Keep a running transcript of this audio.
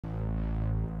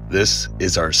This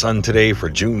is our sun today for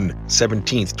June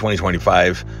 17th,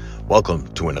 2025. Welcome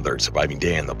to another surviving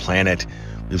day on the planet.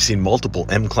 We've seen multiple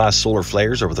M-class solar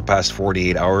flares over the past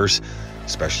 48 hours,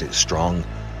 especially a strong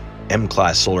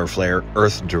M-class solar flare,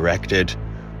 Earth-directed.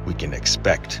 We can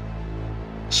expect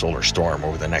a solar storm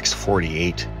over the next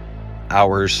 48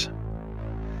 hours,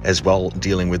 as well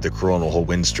dealing with the coronal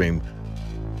wind stream,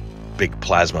 big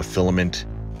plasma filament,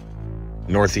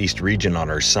 northeast region on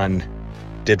our sun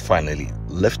did finally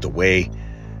lift away.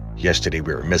 Yesterday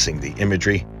we were missing the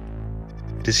imagery.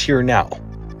 It is here now.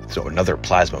 So another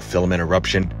plasma filament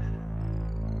eruption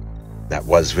that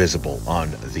was visible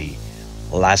on the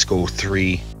LASCO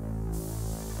 3.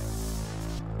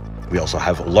 We also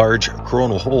have a large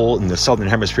coronal hole in the southern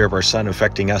hemisphere of our sun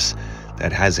affecting us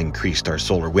that has increased our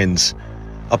solar winds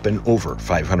up and over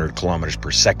 500 kilometers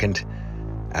per second.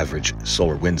 Average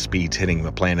solar wind speeds hitting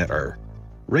the planet are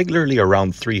regularly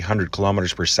around 300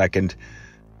 kilometers per second,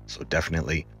 so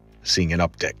definitely seeing an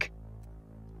uptick.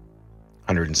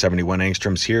 171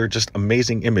 angstroms here, just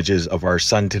amazing images of our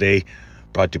sun today,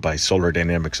 brought to you by Solar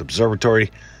Dynamics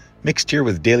Observatory, mixed here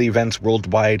with daily events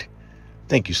worldwide.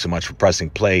 Thank you so much for pressing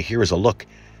play. Here is a look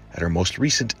at our most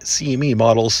recent CME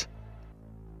models.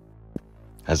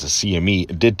 As the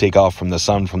CME did take off from the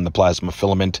sun from the plasma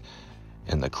filament,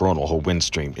 and the coronal wind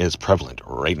stream is prevalent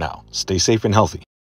right now. Stay safe and healthy.